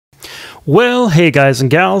Well, hey guys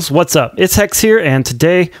and gals, what's up? It's Hex here, and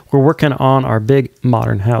today we're working on our big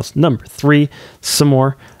modern house number 3 some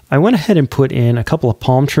more. I went ahead and put in a couple of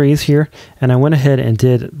palm trees here, and I went ahead and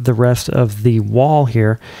did the rest of the wall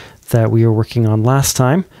here that we were working on last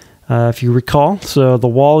time, if you recall. So the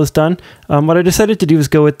wall is done. What I decided to do is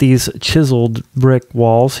go with these chiseled brick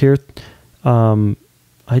walls here.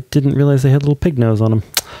 I didn't realize they had a little pig nose on them.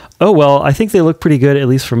 Oh well, I think they look pretty good, at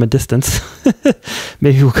least from a distance.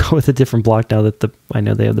 Maybe we'll go with a different block now that I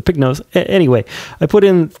know they have the pig nose. Anyway, I put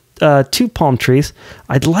in 2 palm trees.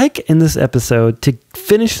 I'd like in this episode to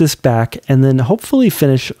finish this back and then hopefully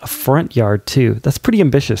finish a front yard too. That's pretty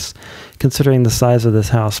ambitious considering the size of this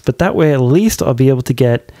house. But that way at least I'll be able to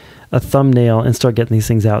get a thumbnail and start getting these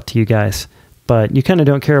things out to you guys. But you kind of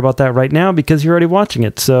don't care about that right now because you're already watching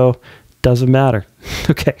it. So doesn't matter.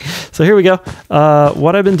 Okay, so here we go.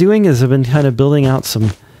 What I've been doing is I've been kind of building out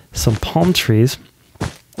some palm trees,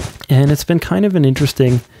 and it's been kind of an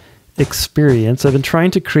interesting experience. I've been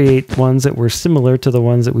trying to create ones that were similar to the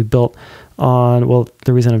ones that we built on, well,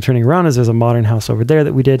 the reason I'm turning around is there's a modern house over there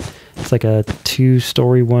that we did. It's like a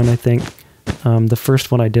 2-story one, I think. The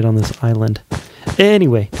first one I did on this island.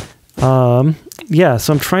 Anyway, yeah,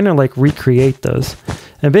 so I'm trying to like recreate those.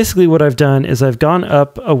 And basically what I've done is I've gone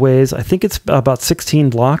up a ways, I think it's about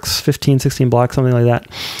 16 blocks, 15, 16 blocks, something like that.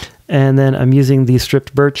 And then I'm using the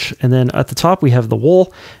stripped birch. And then at the top we have the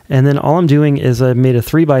wool. And then all I'm doing is I've made a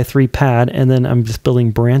 3x3 pad. And then I'm just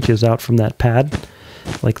building branches out from that pad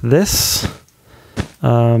like this.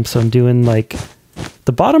 So I'm doing like,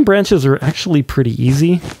 the bottom branches are actually pretty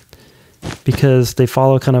easy because they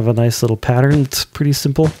follow kind of a nice little pattern. It's pretty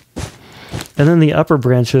simple. And then the upper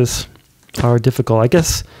branches are difficult. I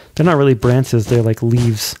guess they're not really branches, they're like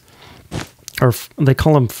leaves. Or they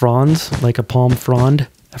call them fronds, like a palm frond.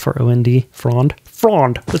 F-R-O-N-D, frond.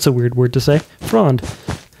 Frond, that's a weird word to say. Frond.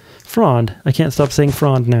 Frond. I can't stop saying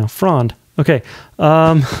frond now. Frond. Okay.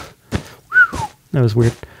 That was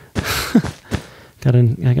weird.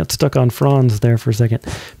 I got stuck on fronds there for a second.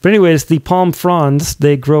 But anyways, the palm fronds,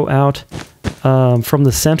 they grow out from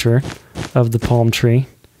the center of the palm tree,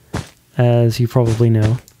 as you probably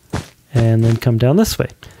know, and then come down this way.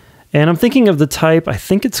 And I'm thinking of the type, I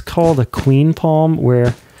think it's called a queen palm,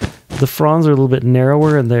 where the fronds are a little bit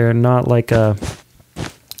narrower and they're not like a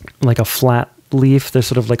flat leaf. They're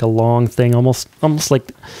sort of like a long thing, almost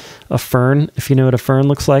like a fern, if you know what a fern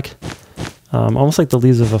looks like. Almost like the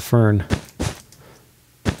leaves of a fern.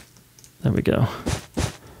 There we go.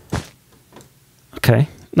 Okay,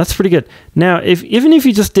 that's pretty good. Now, even if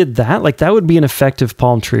you just did that, like that would be an effective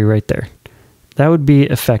palm tree right there. That would be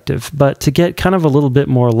effective. But to get kind of a little bit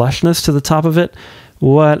more lushness to the top of it,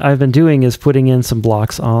 what I've been doing is putting in some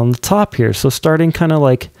blocks on the top here. So starting kind of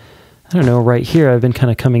like, I don't know, right here, I've been kind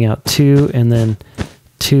of coming out 2 and then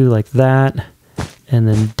 2 like that, and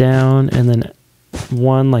then down, and then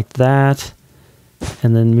 1 like that,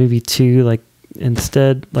 and then maybe 2 like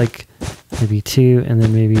instead, like maybe 2 and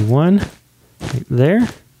then maybe 1 right there.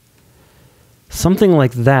 Something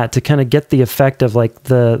like that to kind of get the effect of like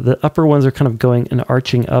the upper ones are kind of going and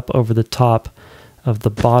arching up over the top of the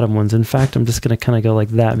bottom ones. In fact, I'm just going to kind of go like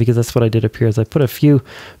that because that's what I did up here is I put a few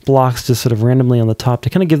blocks just sort of randomly on the top to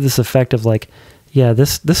kind of give this effect of like, yeah,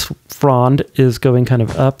 this frond is going kind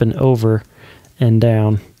of up and over and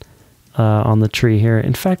down on the tree here.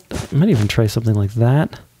 In fact, I might even try something like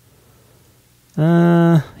that.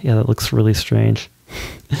 Yeah, that looks really strange.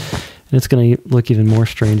 And it's going to look even more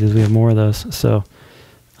strange as we have more of those. So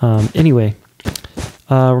anyway,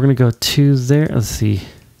 we're going to go 2 there. Let's see.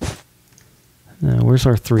 Where's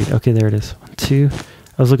our 3? Okay, there it is. 1, 2.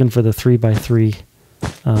 I was looking for the 3x3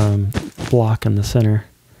 block in the center.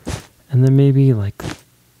 And then maybe like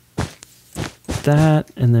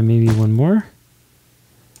that. And then maybe 1 more.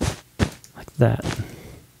 Like that.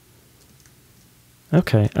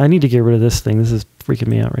 Okay, I need to get rid of this thing. This is freaking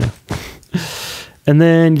me out right now. And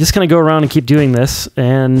then you just kind of go around and keep doing this.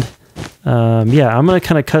 And yeah, I'm going to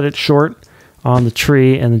kind of cut it short on the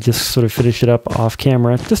tree and then just sort of finish it up off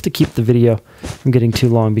camera just to keep the video from getting too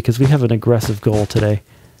long because we have an aggressive goal today.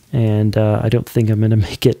 And I don't think I'm going to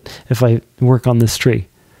make it if I work on this tree.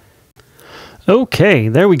 Okay,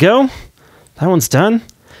 there we go. That one's done.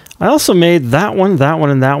 I also made that one,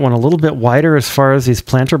 and that one a little bit wider as far as these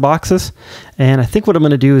planter boxes. And I think what I'm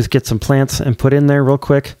going to do is get some plants and put in there real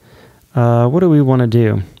quick. What do we want to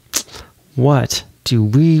do? What do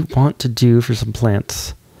we want to do for some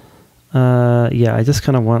plants? Yeah, I just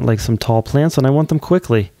kind of want like some tall plants and I want them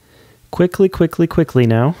quickly. Quickly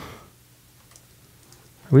now.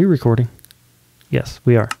 Are we recording? Yes,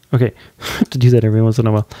 we are. Okay, I have to do that every once in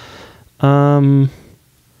a while.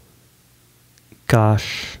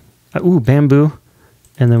 Gosh. Ooh, bamboo.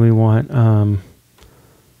 And then we want,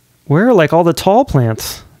 where are like all the tall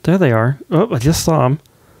plants? There they are. Oh, I just saw them.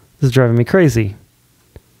 This is driving me crazy.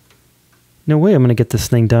 No way I'm going to get this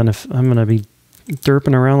thing done if I'm going to be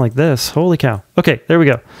derping around like this. Holy cow. Okay, there we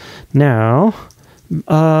go. Now,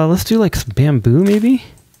 let's do like some bamboo maybe.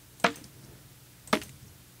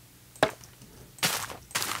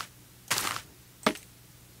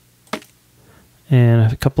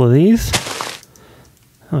 And a couple of these.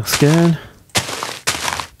 That looks good.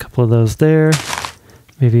 A couple of those there.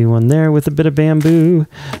 Maybe one there with a bit of bamboo.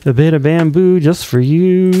 A bit of bamboo just for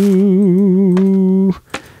you.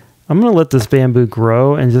 I'm going to let this bamboo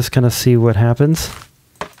grow and just kind of see what happens.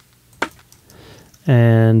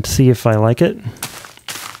 And see if I like it.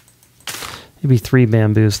 Maybe 3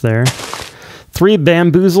 bamboos there. 3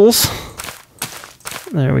 bamboozles.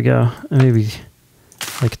 There we go. And maybe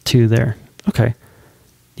like 2 there. Okay.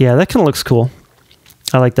 Yeah, that kind of looks cool.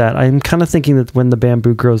 I like that. I'm kind of thinking that when the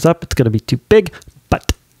bamboo grows up, it's going to be too big.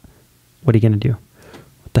 But what are you going to do?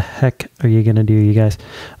 What the heck are you going to do, you guys?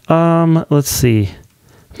 Let's see.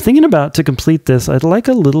 I'm thinking about, to complete this, I'd like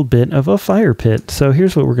a little bit of a fire pit. So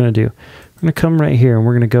here's what we're going to do. We're going to come right here and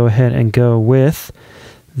we're going to go ahead and go with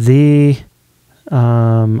the,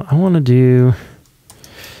 I want to do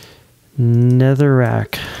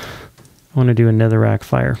netherrack. I want to do a netherrack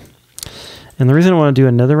fire. And the reason I want to do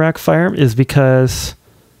a netherrack fire is because,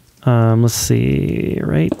 let's see,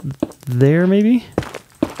 right there maybe?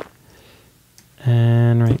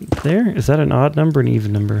 And right there. Is that an odd number or an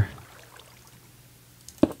even number?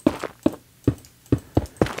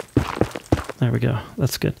 There we go.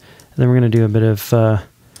 That's good. And then we're going to do a bit of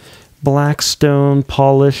black stone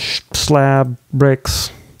polish slab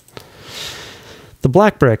bricks. The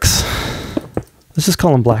black bricks. Let's just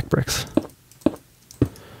call them black bricks.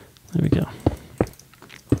 There we go.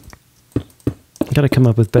 Got to come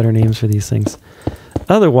up with better names for these things.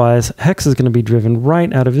 Otherwise, Hex is going to be driven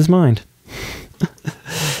right out of his mind.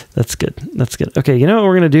 That's good. That's good. Okay, you know what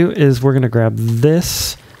we're going to do is we're going to grab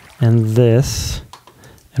this and this,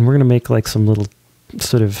 and we're going to make like some little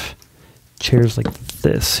sort of chairs like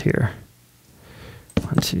this here.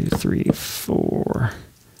 1, 2, 3, 4,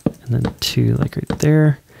 and then 2 like right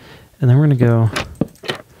there. And then we're going to go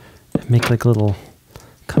and make like little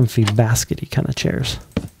comfy baskety kind of chairs.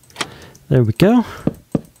 There we go.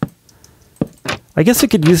 I guess I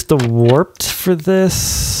could use the warped for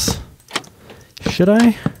this. Should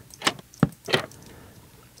I?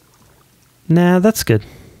 Nah, that's good.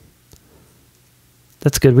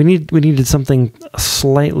 That's good. We needed something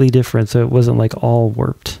slightly different so it wasn't like all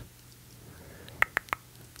warped.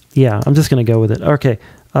 Yeah, I'm just gonna go with it. Okay.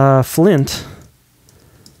 Flint.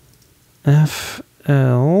 F-L-I-N-T.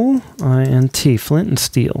 Flint and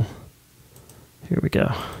steel. Here we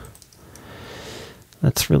go.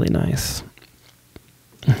 That's really nice.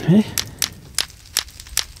 Okay.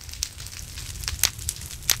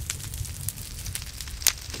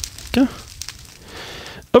 Go.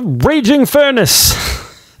 A raging furnace!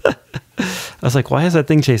 I was like, why is that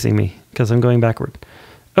thing chasing me? Because I'm going backward.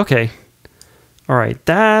 Okay. All right.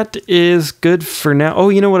 That is good for now. Oh,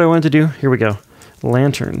 you know what I wanted to do? Here we go.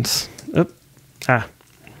 Lanterns. Oh. Ah.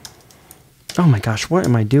 Oh my gosh, what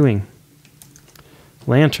am I doing?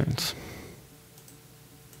 Lanterns.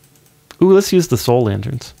 Ooh, let's use the soul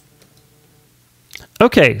lanterns.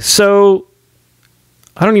 Okay, so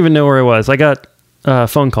I don't even know where I was. I got a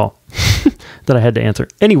phone call that I had to answer.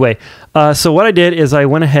 Anyway, so what I did is I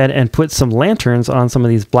went ahead and put some lanterns on some of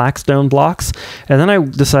these black stone blocks. And then I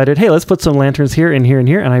decided, hey, let's put some lanterns here and here and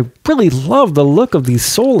here. And I really love the look of these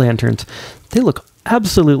soul lanterns. They look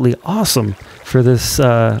absolutely awesome for this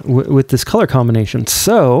with this color combination.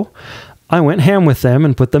 So I went ham with them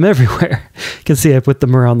and put them everywhere. You can see I put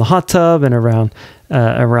them around the hot tub and around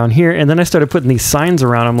here. And then I started putting these signs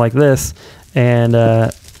around them like this. And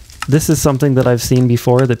this is something that I've seen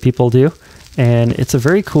before that people do. And it's a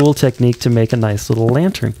very cool technique to make a nice little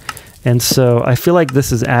lantern. And so I feel like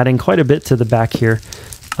this is adding quite a bit to the back here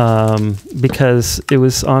because it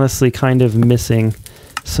was honestly kind of missing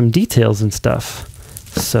some details and stuff.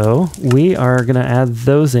 So we are going to add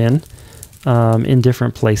those in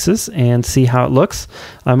different places and see how it looks.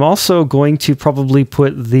 I'm also going to probably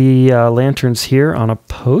put the lanterns here on a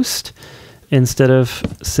post instead of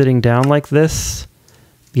sitting down like this.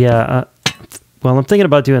 Yeah, well, I'm thinking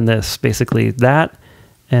about doing this, basically that,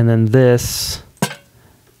 and then this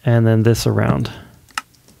around.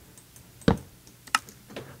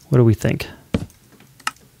 What do we think?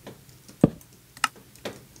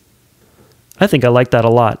 I think I like that a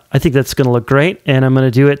lot. I think that's going to look great, and I'm going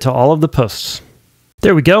to do it to all of the posts.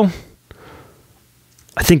 There we go.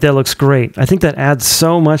 I think that looks great. I think that adds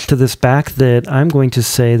so much to this back that I'm going to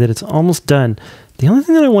say that it's almost done. The only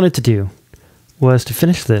thing that I wanted to do was to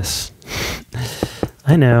finish this.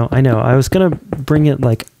 I know. I was going to bring it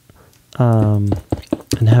like, and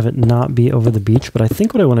have it not be over the beach, but I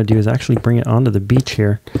think what I want to do is actually bring it onto the beach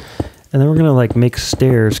here. And then we're going to like make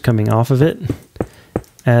stairs coming off of it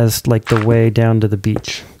as like the way down to the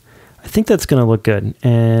beach. I think that's going to look good,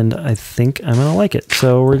 and I think I'm going to like it.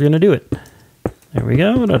 So we're going to do it. There we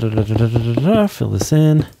go. Fill this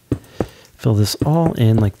in. Fill this all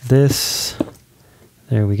in like this.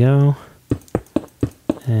 There we go.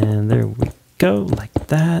 And there we go, like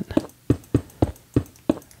that.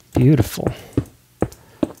 Beautiful.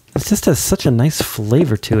 It just has such a nice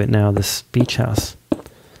flavor to it now, this beach house.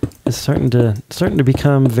 It's starting to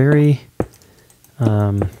become very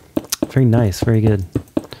very nice, very good.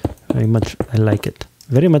 Very much I like it.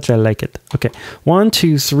 Very much I like it. Okay. 1,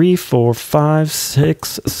 2, 3, 4, 5,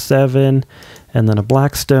 6, 7, and then a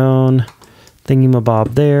blackstone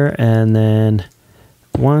thingy-mabob there, and then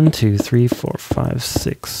 1, 2, 3, 4, 5,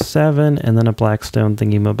 6, 7, and then a blackstone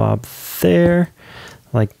thingy-mabob there,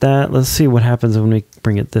 like that. Let's see what happens when we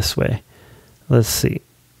bring it this way. Let's see.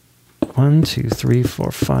 1, 2, 3,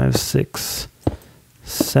 4, 5, 6,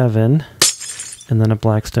 7, and then a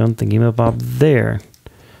blackstone thingy-mabob there.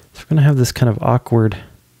 So we're going to have this kind of awkward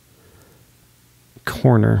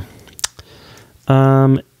corner.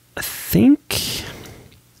 I think...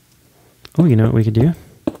 Oh, you know what we could do?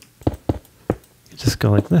 Just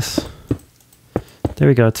go like this. There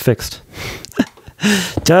we go, it's fixed.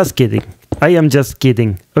 Just kidding. I am just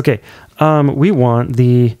kidding. Okay, we want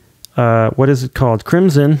the, what is it called?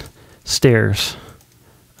 Crimson stairs.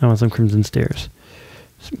 I want some crimson stairs.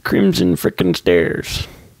 Some crimson frickin' stairs.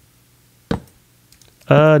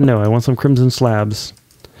 No, I want some crimson slabs.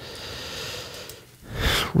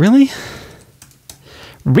 Really?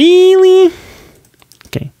 Really?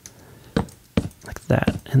 Okay. Like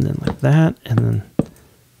that, and then like that, and then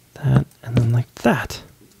that, and then like that.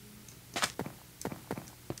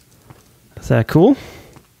 Is that cool?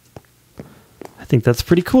 I think that's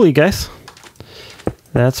pretty cool, you guys.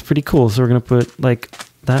 That's pretty cool. So we're going to put like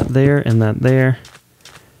that there and that there.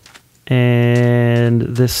 And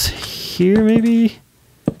this here maybe?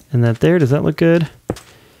 And that there. Does that look good?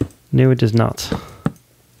 No, it does not.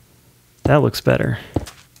 That looks better.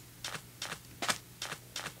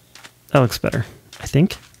 That looks better, I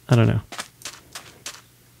think. I don't know.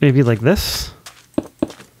 Maybe like this?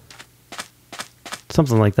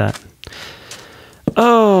 Something like that.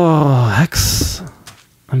 Oh, hex.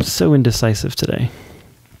 I'm so indecisive today.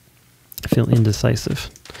 I feel indecisive.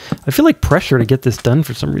 I feel like pressure to get this done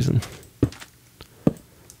for some reason.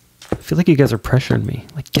 I feel like you guys are pressuring me.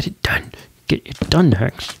 Like, get it done. Get it done,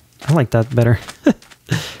 Hex. I like that better.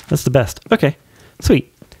 That's the best. Okay,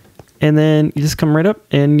 sweet. And then you just come right up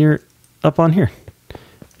and you're up on here.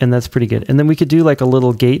 And that's pretty good. And then we could do like a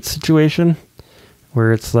little gate situation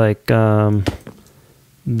where it's like that.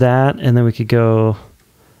 And then we could go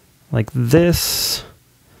like this.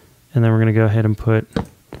 And then we're going to go ahead and put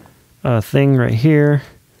a thing right here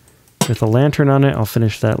with a lantern on it. I'll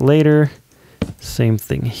finish that later. Same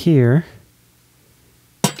thing here.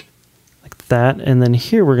 Like that. And then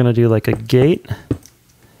here we're going to do like a gate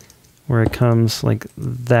where it comes like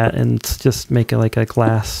that and just make it like a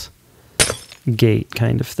glass gate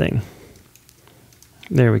kind of thing.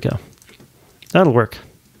 There we go. That'll work.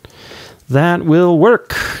 That will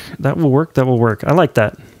work. That will work. That will work. I like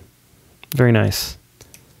that. Very nice.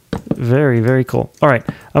 Very, very cool. All right.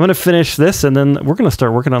 I'm going to finish this and then we're going to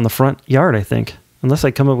start working on the front yard, I think. Unless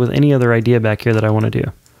I come up with any other idea back here that I want to do.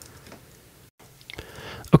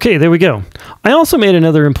 Okay, there we go. I also made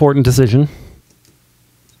another important decision.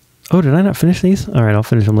 Oh, did I not finish these? All right, I'll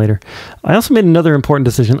finish them later. I also made another important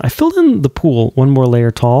decision. I filled in the pool one more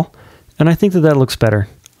layer tall, and I think that that looks better,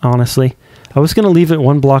 honestly. I was going to leave it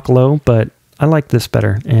one block low, but I like this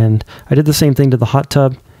better. And I did the same thing to the hot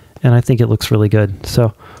tub, and I think it looks really good. So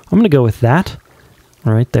I'm going to go with that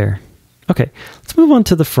right there. Okay, let's move on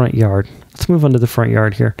to the front yard. Let's move on to the front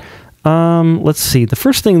yard here. Let's see. The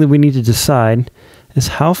first thing that we need to decide is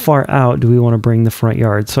how far out do we want to bring the front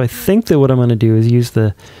yard. So I think that what I'm going to do is use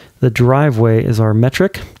the driveway as our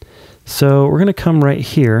metric. So we're going to come right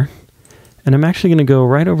here, and I'm actually going to go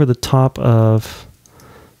right over the top of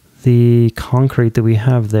the concrete that we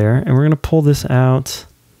have there, and we're going to pull this out.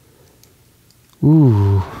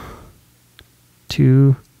 Ooh,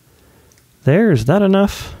 to there. Is that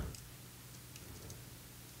enough?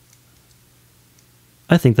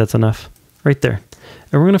 I think that's enough right there.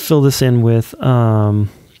 And we're going to fill this in with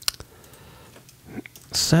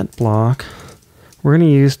set block. We're going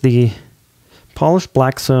to use the Polished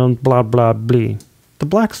blackstone, blah, blah, blah. The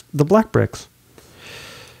black bricks.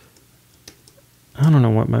 I don't know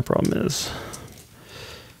what my problem is.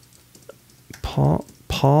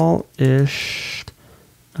 Polished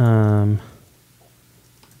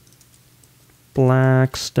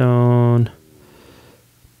blackstone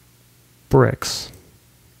bricks.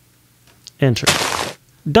 Enter.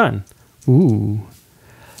 Done. Ooh.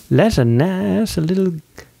 That's a nice little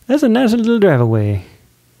driveway.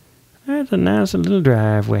 That's a nice little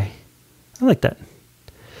driveway. I like that.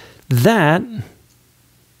 That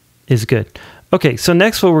is good. Okay, so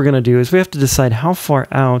next what we're going to do is we have to decide how far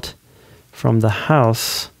out from the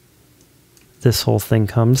house this whole thing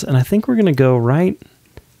comes. And I think we're going to go right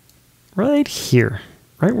here.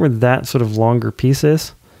 Right where that sort of longer piece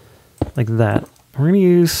is. Like that. We're going to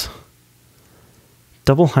use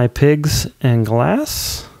double high pigs and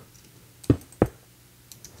glass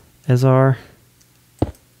as our...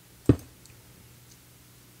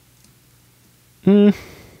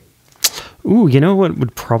 Ooh, you know what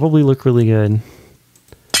would probably look really good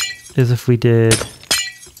is if we did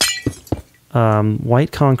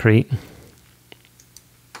white concrete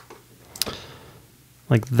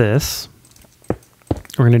like this.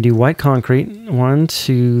 We're going to do white concrete. 1,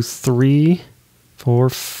 2, 3, 4,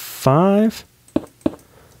 5.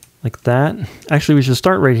 Like that. Actually, we should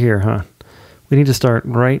start right here, huh? We need to start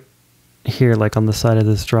right here, like on the side of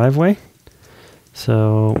this driveway.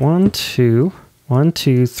 So 1, 2... 1,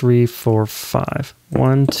 2, 3, 4, 5.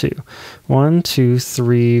 1, 2. 1, 2,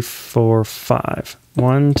 3, 4, 5.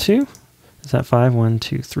 1, 2. Is that 5? 1,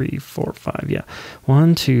 2, 3, 4, 5. Yeah.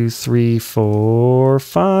 1, 2, 3, 4,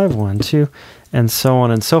 5. 1, 2. And so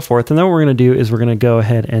on and so forth. And then what we're going to do is we're going to go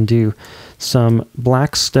ahead and do some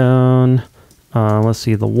blackstone. Let's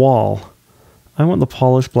see, the wall. I want the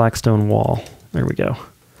polished blackstone wall. There we go.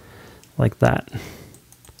 Like that.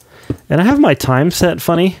 And I have my time set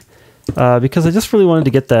funny. Because I just really wanted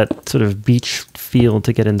to get that sort of beach feel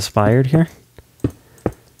to get inspired here.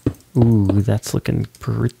 Ooh, that's looking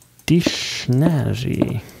pretty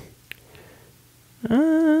snazzy.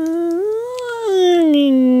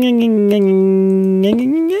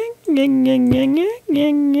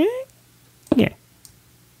 Yeah.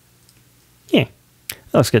 Yeah.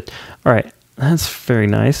 That looks good. All right. That's very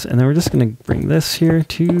nice. And then we're just going to bring this here.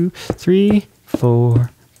 2, 3, 4,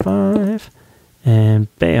 5. And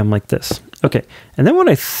bam, like this. Okay, and then what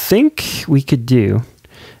I think we could do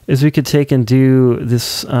is we could take and do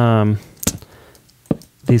this,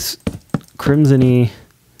 these crimson-y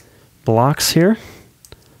blocks here.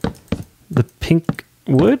 The pink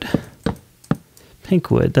wood. Pink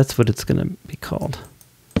wood, that's what it's going to be called.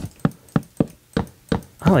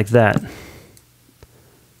 I like that.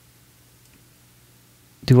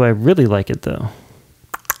 Do I really like it, though?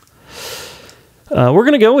 We're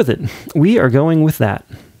going to go with it. We are going with that.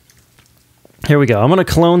 Here we go. I'm going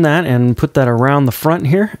to clone that and put that around the front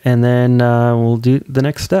here, and then we'll do the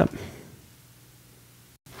next step.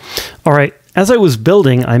 All right. As I was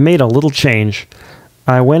building, I made a little change.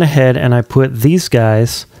 I went ahead and I put these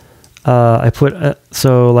guys,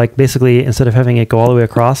 so like basically instead of having it go all the way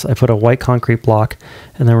across, I put a white concrete block,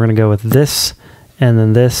 and then we're going to go with this and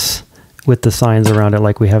then this with the signs around it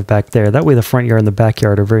like we have back there. That way the front yard and the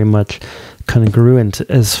backyard are very much congruent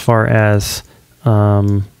as far as,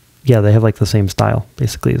 yeah, they have like the same style,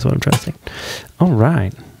 basically, is what I'm trying to say. All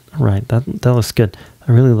right. All right. That looks good.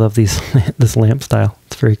 I really love this lamp style.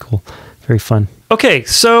 It's very cool. Very fun. Okay,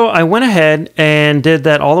 so I went ahead and did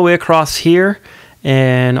that all the way across here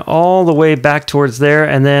and all the way back towards there.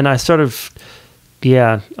 And then I sort of,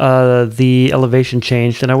 yeah, the elevation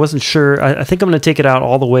changed, and I wasn't sure. I think I'm going to take it out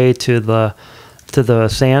all the way to the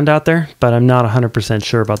sand out there, but I'm not 100%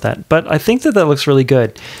 sure about that. But I think that looks really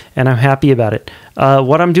good, and I'm happy about it.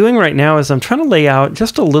 What I'm doing right now is I'm trying to lay out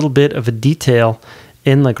just a little bit of a detail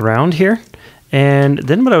in the ground here. And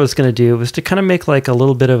then what I was going to do was to kind of make like a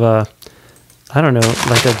little bit of a, I don't know,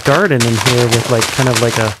 like a garden in here with like kind of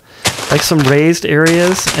like some raised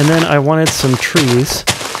areas. And then I wanted some trees,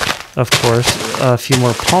 of course, a few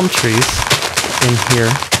more palm trees in here.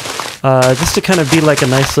 Just to kind of be like a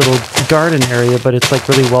nice little garden area, but it's like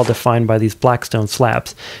really well defined by these blackstone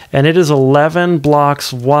slabs. And it is 11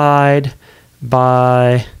 blocks wide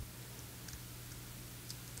by,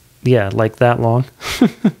 yeah, like that long.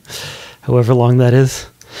 However long that is.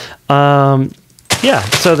 Yeah,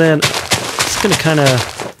 so then it's going to kind of,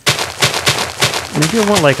 maybe I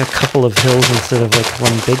want like a couple of hills instead of like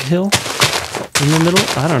one big hill in the middle.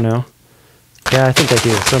 I don't know. Yeah, I think I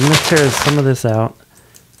do. So I'm going to tear some of this out.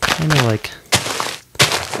 Kind of like,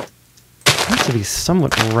 it has to be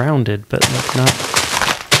somewhat rounded, but like not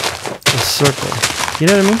a circle. You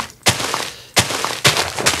know what I mean?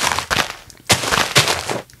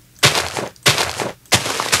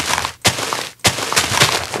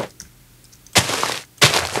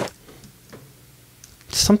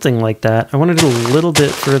 something like that. I want to do a little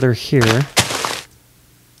bit further here.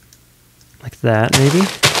 Like that, maybe.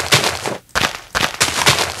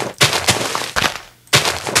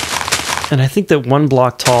 And I think that 1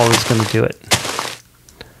 block tall is going to do it.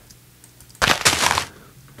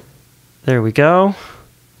 There we go.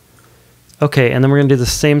 Okay, and then we're going to do the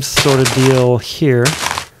same sort of deal here.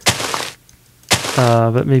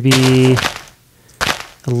 But maybe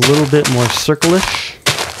a little bit more circle-ish.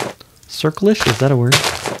 Circle-ish? Is that a word?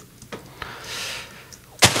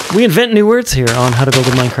 We invent new words here on How to Build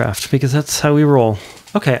in Minecraft because that's how we roll.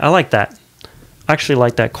 Okay, I like that. I actually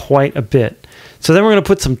like that quite a bit. So then we're going to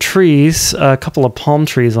put some trees, a couple of palm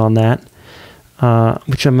trees on that,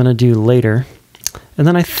 which I'm going to do later. And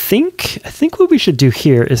then I think what we should do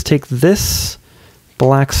here is take this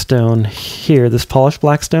black stone here, this polished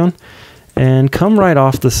black stone, and come right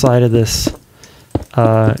off the side of this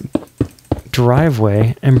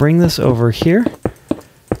driveway and bring this over here.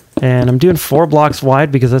 And I'm doing 4 blocks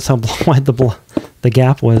wide because that's how wide the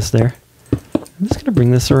gap was there. I'm just going to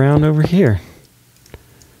bring this around over here.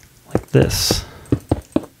 Like this.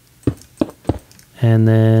 And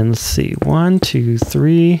then, let's see, 1, 2,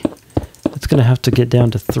 3. It's going to have to get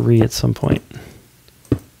down to 3 at some point.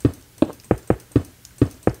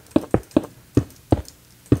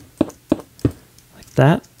 Like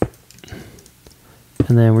that.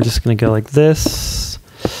 And then we're just going to go like this.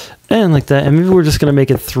 And like that. And maybe we're just going to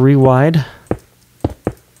make it 3 wide.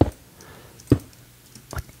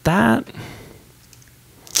 Like that.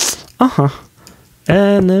 Uh-huh.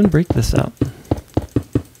 And then break this out.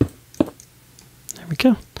 There we go.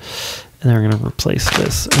 And then we're going to replace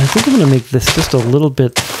this. And I think I'm going to make this just a little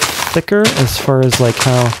bit thicker as far as like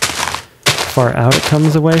how far out it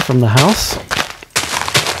comes away from the house.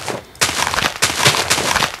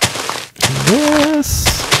 This.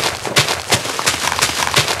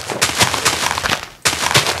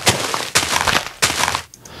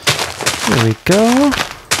 There we go.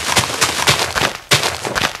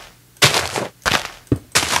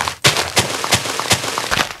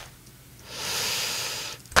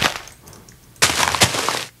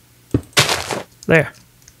 There.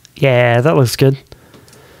 Yeah, that looks good.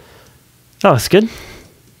 That looks good.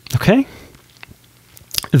 Okay.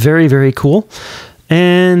 Very, very cool.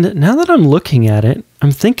 And now that I'm looking at it,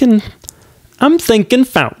 I'm thinking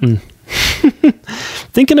fountain.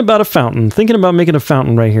 Thinking about a fountain. Thinking about making a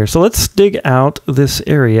fountain right here. So let's dig out this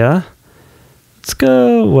area. Let's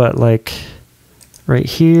go, what, like right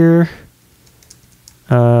here.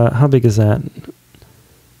 How big is that?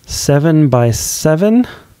 7 by 7.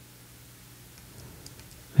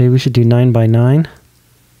 Maybe we should do 9 by 9.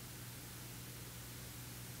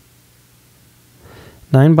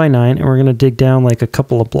 9 by 9, and we're going to dig down like a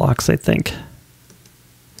couple of blocks, I think.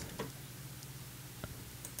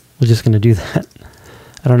 We're just going to do that.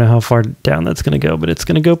 I don't know how far down that's going to go, but it's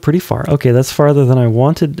going to go pretty far. Okay, that's farther than I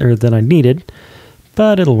wanted, or than I needed,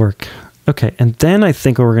 but it'll work. Okay, and then I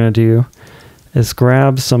think what we're going to do is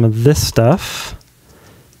grab some of this stuff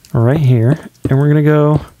right here, and we're going to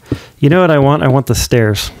go... You know what I want? I want the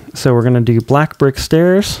stairs. So we're going to do black brick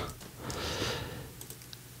stairs.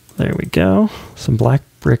 There we go. Some black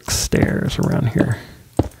brick stairs around here.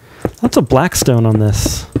 Lots of black stone on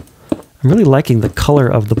this. I'm really liking the color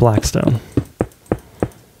of the black stone.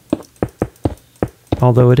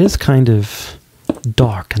 Although it is kind of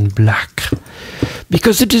dark and black.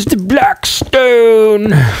 Because it is the black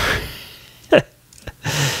stone!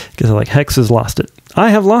 Because like Hex has lost it. I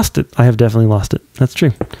have lost it. I have definitely lost it. That's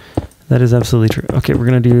true. That is absolutely true. Okay, we're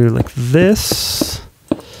going to do like this.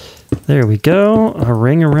 There we go. A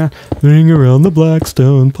ring around the black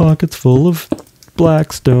stone. Pockets full of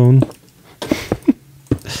black stone.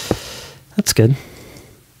 That's good.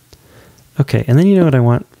 Okay, and then you know what I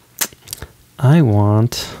want? I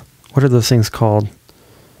want... What are those things called?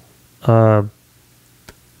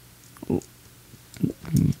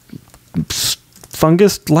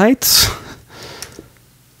 Fungus lights?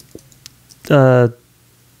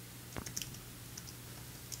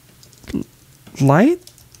 Light?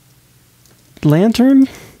 Lantern?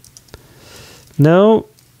 No.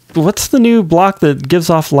 What's the new block that gives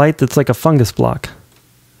off light that's like a fungus block?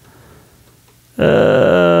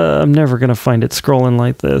 I'm never going to find it scrolling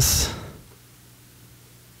like this.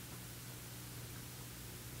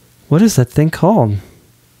 What is that thing called?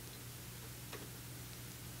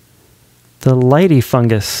 The lighty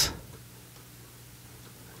fungus.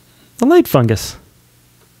 The light fungus.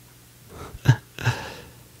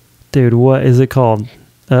 Dude, what is it called?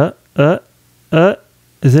 Is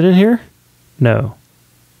it in here? No.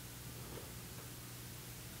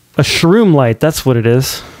 A shroom light, that's what it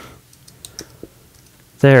is.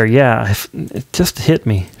 There, yeah, it just hit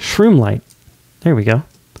me. Shroom light. There we go.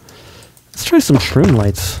 Let's try some shroom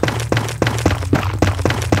lights.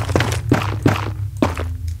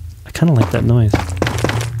 I kind of like that noise.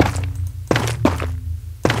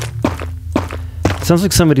 It sounds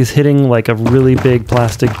like somebody's hitting like a really big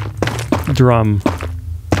plastic drum.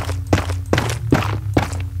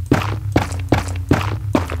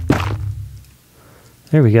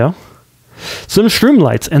 There we go. Some shroom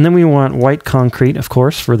lights. And then we want white concrete, of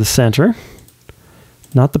course, for the center.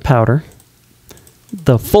 Not the powder.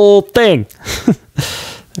 The full thing. There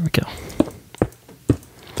we go.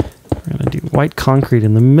 We're going to do white concrete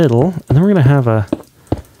in the middle. And then we're going to have a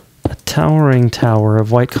towering tower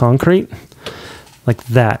of white concrete. Like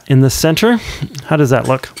that. In the center. How does that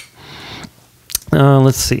look?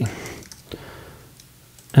 Let's see.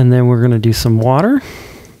 And then we're going to do some water.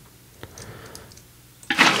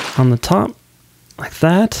 On the top. Like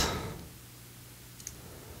that.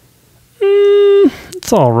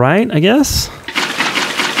 It's all right, I guess.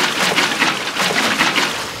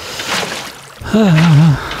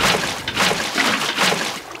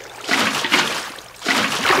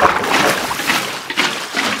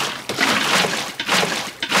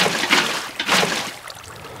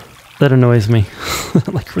 That annoys me.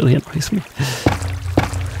 That like really annoys me.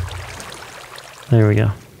 There we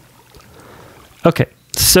go. Okay,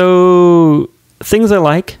 so things I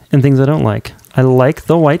like and things I don't like. I like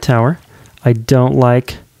the white tower. I don't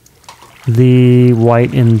like the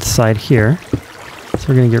white inside here. So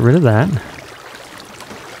we're going to get rid of that.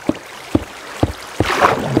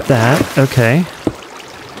 That, okay.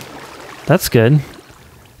 That's good.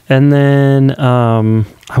 And then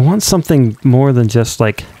I want something more than just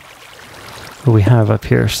like what we have up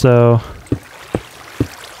here. So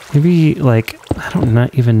maybe like, I don't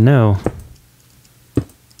not even know.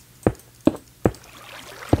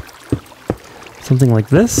 Something like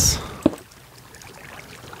this.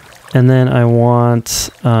 And then I want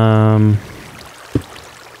the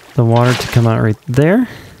water to come out right there.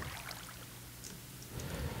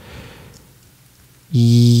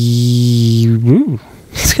 Ooh,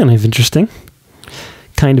 it's kind of interesting.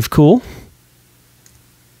 Kind of cool.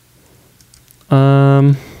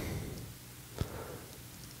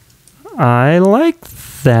 I like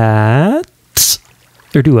that.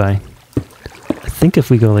 Or do I? I think if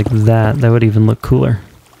we go like that, that would even look cooler.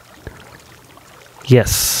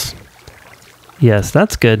 Yes. Yes,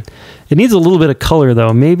 that's good. It needs a little bit of color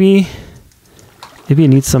though. Maybe it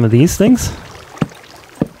needs some of these things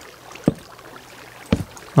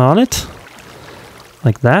on it.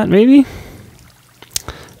 Like that, maybe?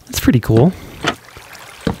 That's pretty cool.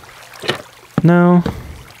 No.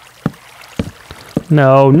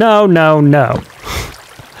 No, no, no, no.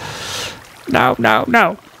 No, no,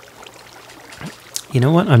 no. You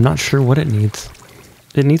know what? I'm not sure what it needs.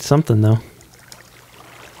 It needs something though.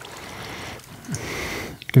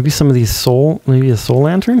 Maybe some of these maybe a soul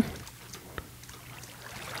lantern?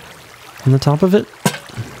 On the top of it?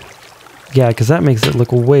 Yeah, because that makes it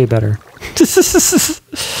look way better.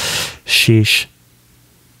 Sheesh.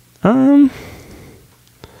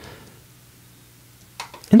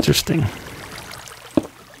 Interesting.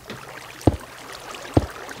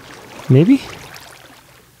 Maybe?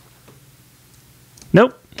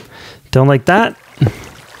 Nope. Don't like that.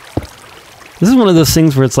 This is one of those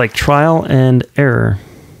things where it's like trial and error.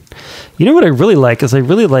 You know what I really like is I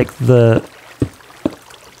really like the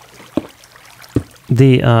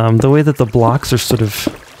way that the blocks are sort of...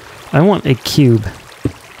 I want a cube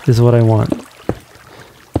is what I want.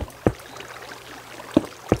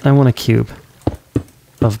 I want a cube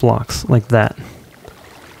of blocks like that.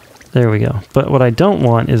 There we go. But what I don't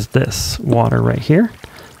want is this water right here.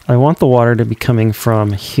 I want the water to be coming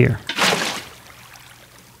from here.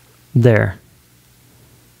 There.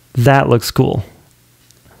 That looks cool.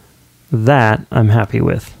 That I'm happy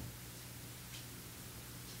with.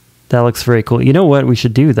 That looks very cool. You know what we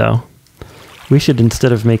should do though? We should,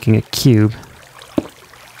 instead of making a cube,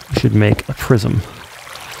 we should make a prism.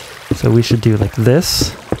 So we should do like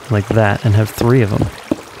this, like that, and have 3 of them.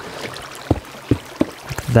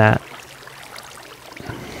 Like that.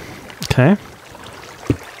 Okay.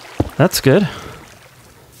 That's good.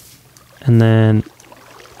 And then,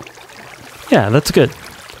 yeah, that's good.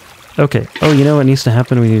 Okay. Oh, you know what needs to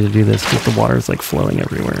happen? We need to do this because the water is like flowing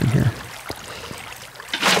everywhere in here.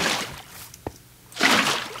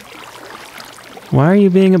 Why are you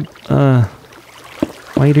being a...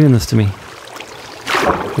 why are you doing this to me?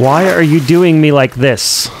 Why are you doing me like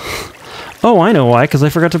this? Oh, I know why. Because I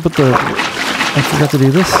forgot to put the... I forgot to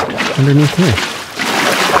do this underneath here.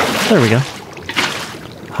 There we go.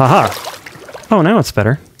 Haha. Oh, now it's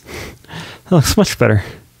better. That looks much better.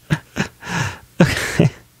 Okay.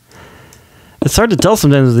 It's hard to tell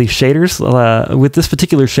sometimes with these shaders, with this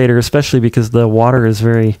particular shader, especially because the water is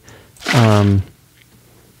very,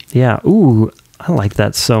 yeah. Ooh, I like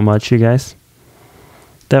that so much, you guys.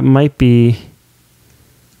 That might be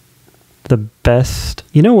the best.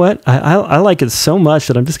 You know what? I like it so much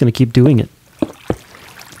that I'm just going to keep doing it.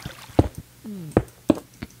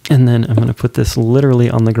 And then I'm going to put this literally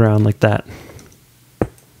on the ground like that.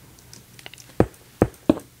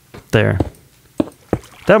 There.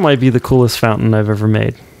 That might be the coolest fountain I've ever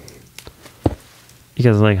made. You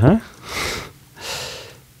guys are like, huh?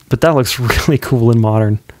 But that looks really cool and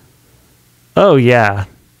modern. Oh yeah.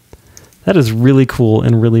 That is really cool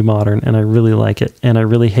and really modern, and I really like it. And I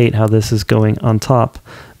really hate how this is going on top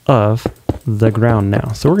of the ground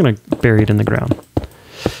now. So we're going to bury it in the ground.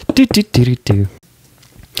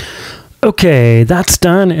 Okay, that's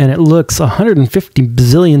done, and it looks 150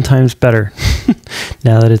 bazillion times better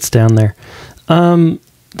now that it's down there.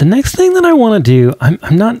 The next thing that I want to do,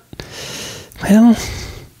 I'm not, well,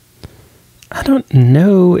 I don't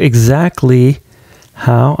know exactly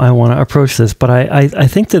how I want to approach this, but I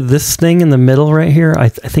think that this thing in the middle right here, I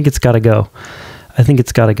think it's got to go. I think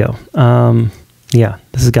it's got to go. Yeah,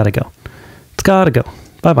 this has got to go. It's got to go.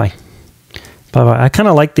 Bye-bye. Bye-bye. I kind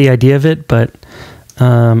of like the idea of it, but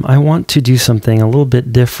I want to do something a little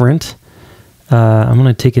bit different. I'm going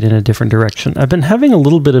to take it in a different direction. I've been having a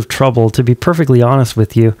little bit of trouble, to be perfectly honest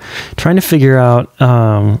with you, trying to figure out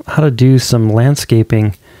how to do some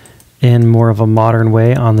landscaping in more of a modern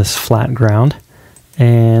way on this flat ground.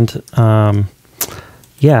 And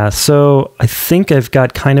yeah, so I think I've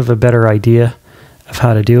got kind of a better idea of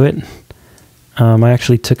how to do it. I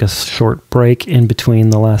actually took a short break in between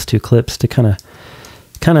the last two clips to kind of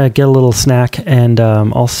get a little snack, and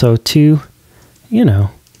also to, you know,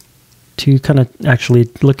 to kind of actually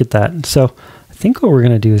look at that. So I think what we're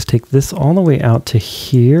going to do is take this all the way out to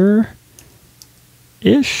here-ish.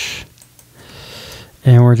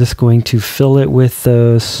 And we're just going to fill it with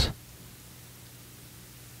those.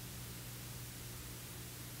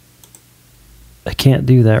 I can't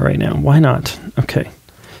do that right now. Why not? Okay.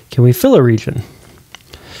 Can we fill a region?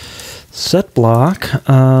 Set block.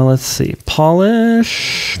 Let's see.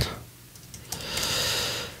 Polished.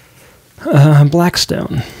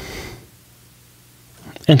 Blackstone.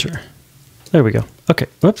 Enter. There we go. Okay.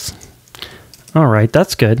 Whoops. All right.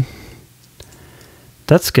 That's good.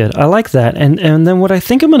 That's good. I like that. And then what I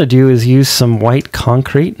think I'm going to do is use some white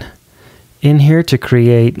concrete in here to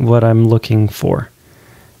create what I'm looking for.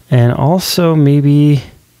 And also maybe,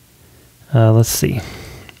 let's see.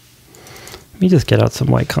 Let me just get out some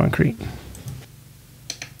white concrete.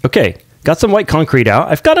 Okay, got some white concrete out.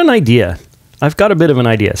 I've got an idea. I've got a bit of an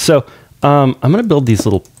idea. So I'm going to build these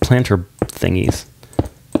little planter thingies.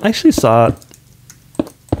 I actually saw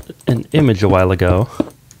an image a while ago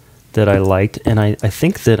that I liked, and I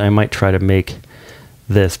think that I might try to make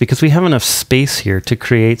this because we have enough space here to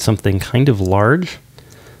create something kind of large.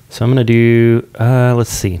 So I'm going to do, let's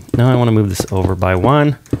see. Now I want to move this over by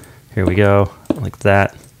one. Here we go, like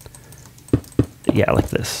that. Yeah, like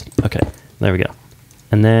this. Okay, there we go.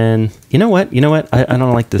 And then, you know what? I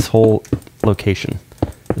don't like this whole location.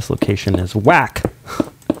 This location is whack.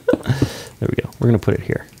 There we go. We're going to put it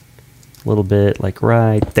here. A little bit like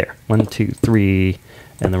right there. 1, 2, 3.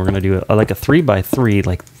 And then we're going to do like a 3 by 3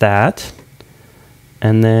 like that.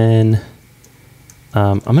 And then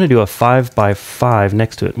I'm going to do a 5 by 5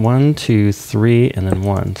 next to it. 1, 2, 3, and then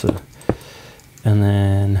 1. So, and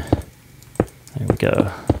then there we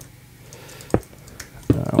go.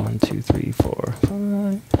 1, 2, 3, 4,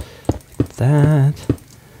 5. Like that.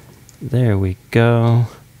 There we go.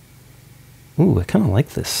 Ooh, I kind of like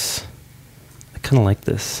this. I kind of like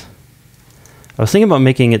this. I was thinking about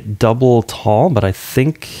making it double tall, but I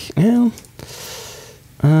think, well,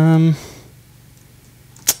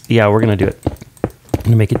 yeah, we're going to do it. I'm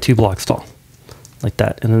going to make it 2 blocks tall, like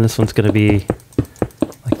that. And then this one's going to be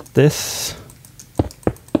like this.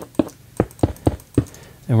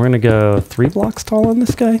 And we're going to go 3 blocks tall on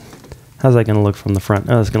this guy. How's that going to look from the front?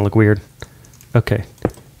 Oh, it's going to look weird. Okay.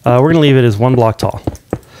 We're going to leave it as 1 block tall.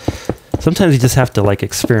 Sometimes you just have to like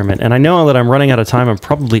experiment. And I know that I'm running out of time. I'm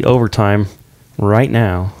probably over time right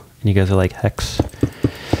now. And you guys are like, Hex,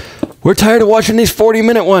 we're tired of watching these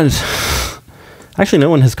 40-minute ones. Actually, no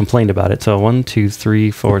one has complained about it. So 1, 2,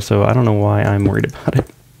 3, 4. So I don't know why I'm worried about it.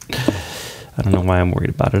 I don't know why I'm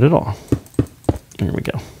worried about it at all. There we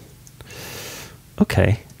go.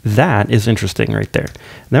 Okay, that is interesting right there.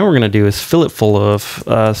 Now what we're going to do is fill it full of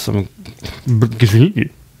some...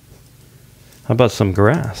 How about some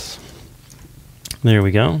grass? There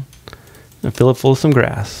we go. And fill it full of some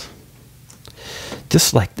grass.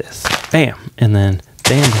 Just like this. Bam. And then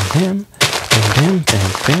bam, bam, bam, bam,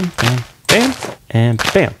 bam, bam, bam, bam, and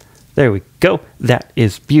bam. There we go. That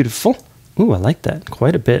is beautiful. Ooh, I like that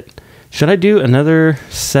quite a bit. Should I do another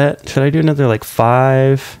set? Should I do another like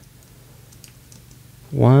 5?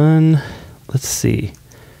 1, let's see.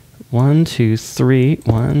 1, 2, 3.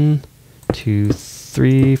 1, 2,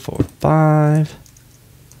 3, 4, 5.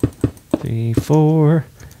 3, 4.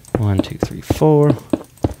 1, 2, 3, 4.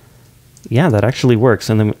 Yeah, that actually works.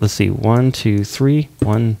 And then let's see. 1, 2, 3.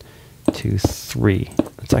 1, 2, 3.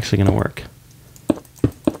 That's actually going to work.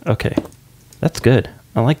 Okay. That's good.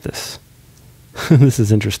 I like this. This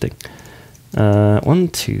is interesting. 1,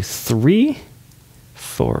 2, 3.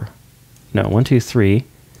 4. No, 1, 2, 3.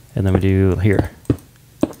 And then we do here.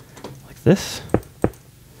 Like this.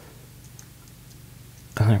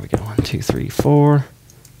 Oh, there we go. 1, 2, 3, 4.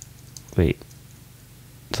 Wait.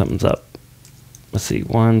 Something's up. Let's see.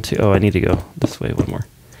 1, 2. Oh, I need to go this way one more.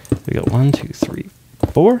 We go 1, 2, 3,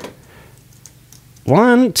 4.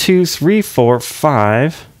 1, 2, 3, 4,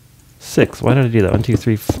 5, 6. Why did I do that? 1, 2,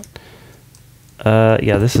 3, 4.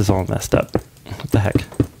 Yeah, this is all messed up. What the heck?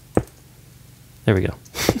 There we go.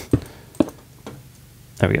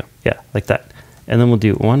 There we go. Yeah, like that. And then we'll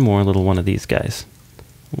do one more little one of these guys.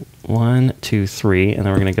 1, 2, 3, and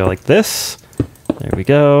then we're gonna go like this. There we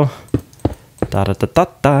go. Da da da da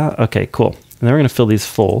da. Okay, cool. And then we're gonna fill these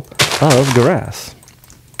full of grass.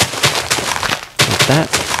 Like that.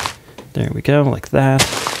 There we go, like that.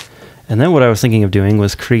 And then what I was thinking of doing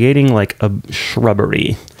was creating like a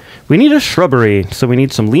shrubbery. We need a shrubbery, so we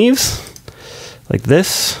need some leaves, like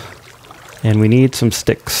this, and we need some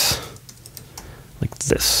sticks, like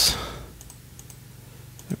this.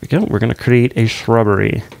 There we go. We're going to create a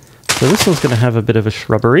shrubbery. So this one's going to have a bit of a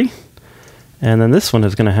shrubbery, and then this one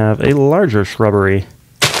is going to have a larger shrubbery,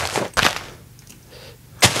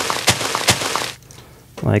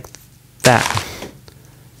 like that.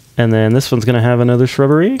 And then this one's going to have another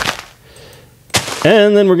shrubbery.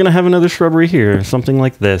 And then we're going to have another shrubbery here, something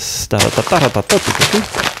like this. There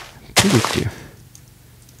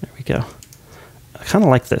we go. I kind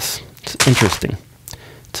of like this. It's interesting.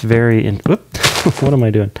 It's very... Whoop. What am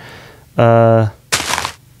I doing? Does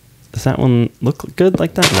that one look good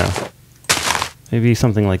like that? No. Maybe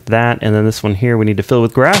something like that. And then this one here we need to fill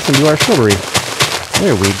with grass and do our shrubbery.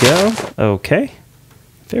 There we go. Okay.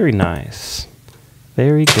 Very nice.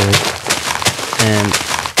 Very good. And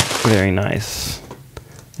very nice.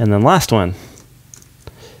 And then last one.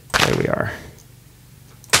 There we are.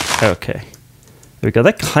 Okay. There we go.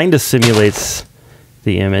 That kind of simulates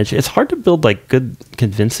the image. It's hard to build like good,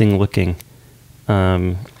 convincing looking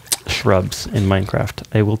shrubs in Minecraft.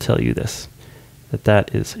 I will tell you this,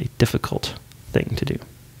 that is a difficult thing to do.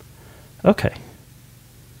 Okay.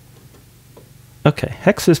 Okay.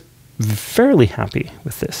 Hex is fairly happy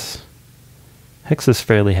with this. Hex is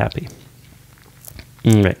fairly happy.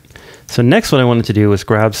 All right. So next what I wanted to do was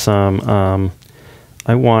grab some,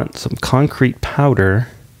 I want some concrete powder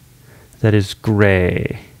that is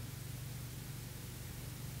gray.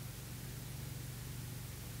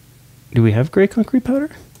 Do we have gray concrete powder?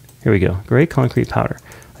 Here we go, gray concrete powder.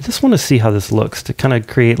 I just want to see how this looks to kind of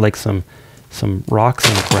create like some rocks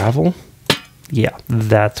and gravel. Yeah,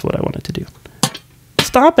 that's what I wanted to do.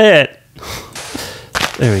 Stop it!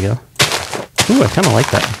 There we go. Ooh, I kind of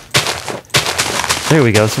like that. There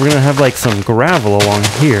we go. So we're going to have like some gravel along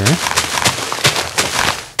here.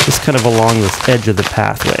 Just kind of along this edge of the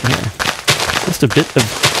pathway here. Just a bit of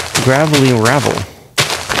gravelly gravel.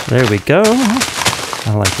 There we go.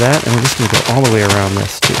 I like that. And we're just going to go all the way around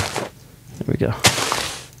this too. There we go.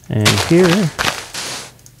 And here,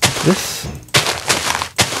 like this.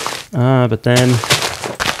 But then,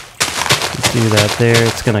 let's do that there.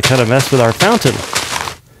 It's going to kind of mess with our fountain.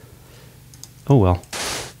 Oh well.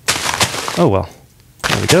 Oh well.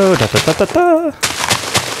 There we go, da da da da da.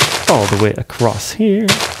 All the way across here.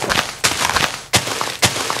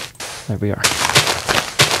 There we are.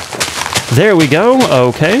 There we go.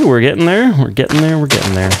 Okay, we're getting there. We're getting there. We're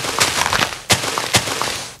getting there.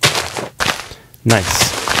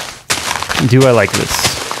 Nice. Do I like this?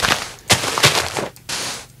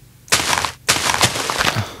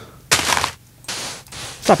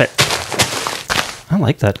 Stop it. I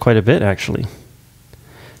like that quite a bit, actually.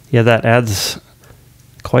 Yeah, that adds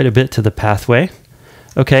quite a bit to the pathway.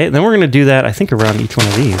 Okay, then we're going to do that, I think, around each one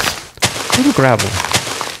of these. Little gravel.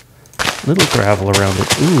 Little gravel around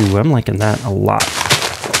it. Ooh, I'm liking that a lot.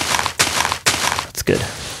 That's good.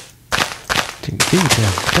 Okay,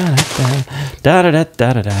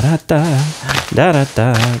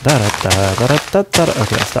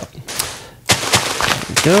 I'll stop. There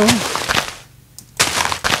we go.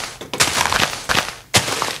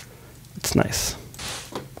 Nice, nice.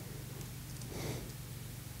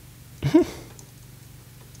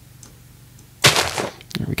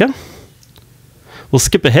 There we go. We'll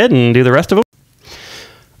skip ahead and do the rest of them.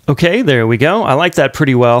 Okay, there we go. I like that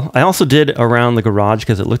pretty well. I also did around the garage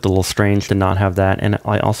because it looked a little strange to not have that. And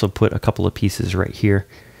I also put a couple of pieces right here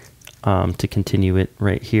to continue it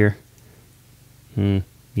right here.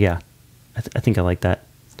 Yeah, I think I like that.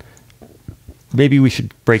 Maybe we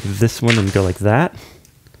should break this one and go like that.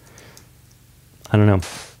 I don't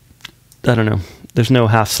know. There's no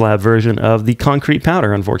half slab version of the concrete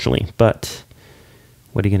powder, unfortunately, but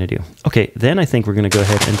what are you going to do? Okay, then I think we're going to go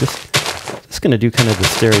ahead and just going to do kind of the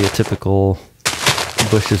stereotypical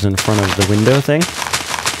bushes in front of the window thing.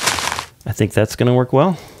 I think that's going to work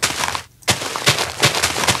well.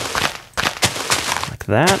 Like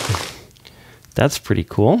that. That's pretty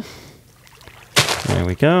cool. There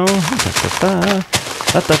we go.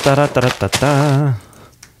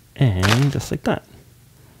 And just like that.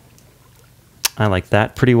 I like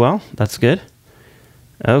that pretty well. That's good.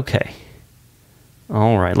 Okay.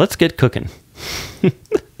 All right, let's get cooking.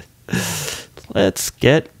 Let's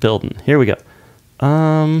get building. Here we go.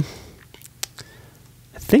 I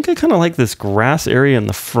think I kind of like this grass area in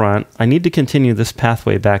the front. I need to continue this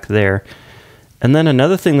pathway back there. And then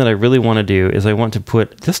another thing that I really want to do is I want to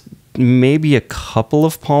put just maybe a couple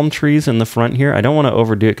of palm trees in the front here. I don't want to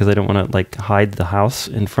overdo it because I don't want to like hide the house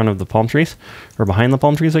in front of the palm trees, or behind the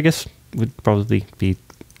palm trees, I guess would probably be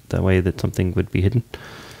the way that something would be hidden.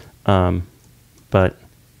 But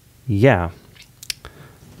yeah.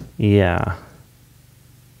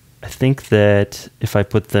 I think that if I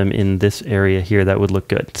put them in this area here, that would look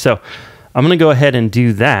good. So I'm going to go ahead and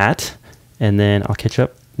do that, and then I'll catch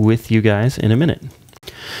up with you guys in a minute.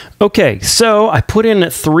 Okay, so I put in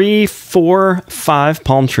 3, 4, 5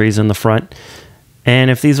 palm trees in the front,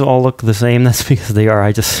 and if these all look the same, that's because they are.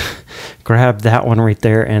 I just grabbed that one right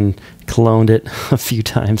there and cloned it a few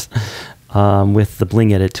times with the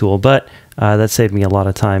Bling Edit tool, but that saved me a lot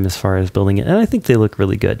of time as far as building it, and I think they look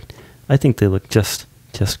really good. I think they look just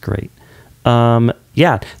great.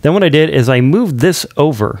 Yeah, then what I did is I moved this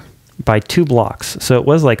over by 2 blocks. So it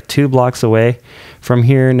was like 2 blocks away from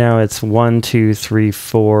here. Now it's 1, 2, 3,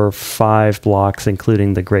 4, 5 blocks,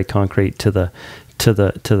 including the gray concrete to the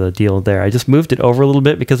deal there. I just moved it over a little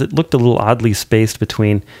bit because it looked a little oddly spaced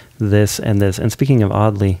between this and this. And speaking of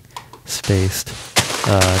oddly spaced,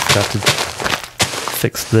 I forgot to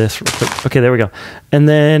fix this real quick. Okay, there we go. And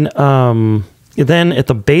then at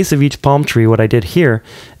the base of each palm tree, what I did here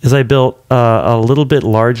is I built a little bit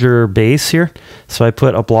larger base here. So I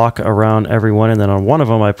put a block around every one, and then on one of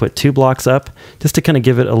them I put 2 blocks up just to kind of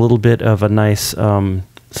give it a little bit of a nice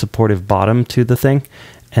supportive bottom to the thing.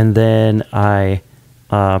 And then I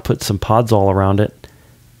put some pods all around it.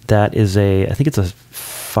 That is I think it's a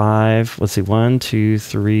 5, let's see, 1, 2,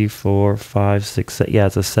 3, 4, 5, 6, 7, yeah,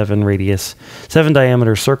 it's a 7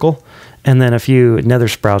 diameter circle. And then a few nether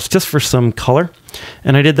sprouts just for some color.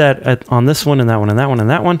 And I did that on this one and that one and that one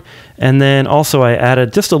and that one. And then also I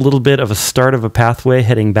added just a little bit of a start of a pathway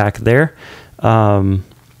heading back there.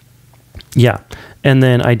 Yeah. And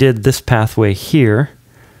then I did this pathway here,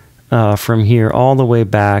 from here all the way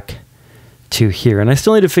back to here. And I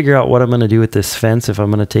still need to figure out what I'm going to do with this fence, if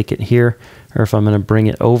I'm going to take it here or if I'm going to bring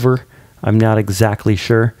it over. I'm not exactly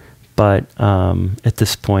sure, but at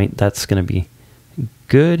this point, that's going to be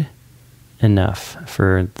good enough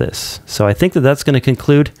for this. So I think that that's going to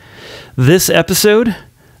conclude this episode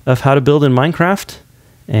of how to build in Minecraft,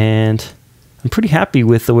 and I'm pretty happy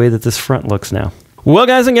with the way that this front looks now. Well,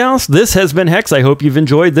 guys and gals, this has been Hex. I hope you've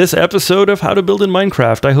enjoyed this episode of How to Build in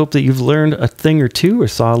Minecraft. I hope that you've learned a thing or two, or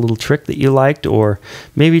saw a little trick that you liked, or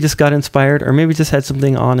maybe just got inspired, or maybe just had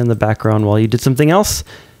something on in the background while you did something else.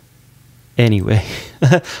 Anyway,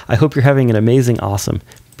 I hope you're having an amazing, awesome,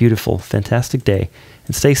 beautiful, fantastic day,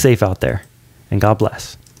 and stay safe out there, and God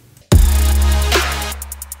bless.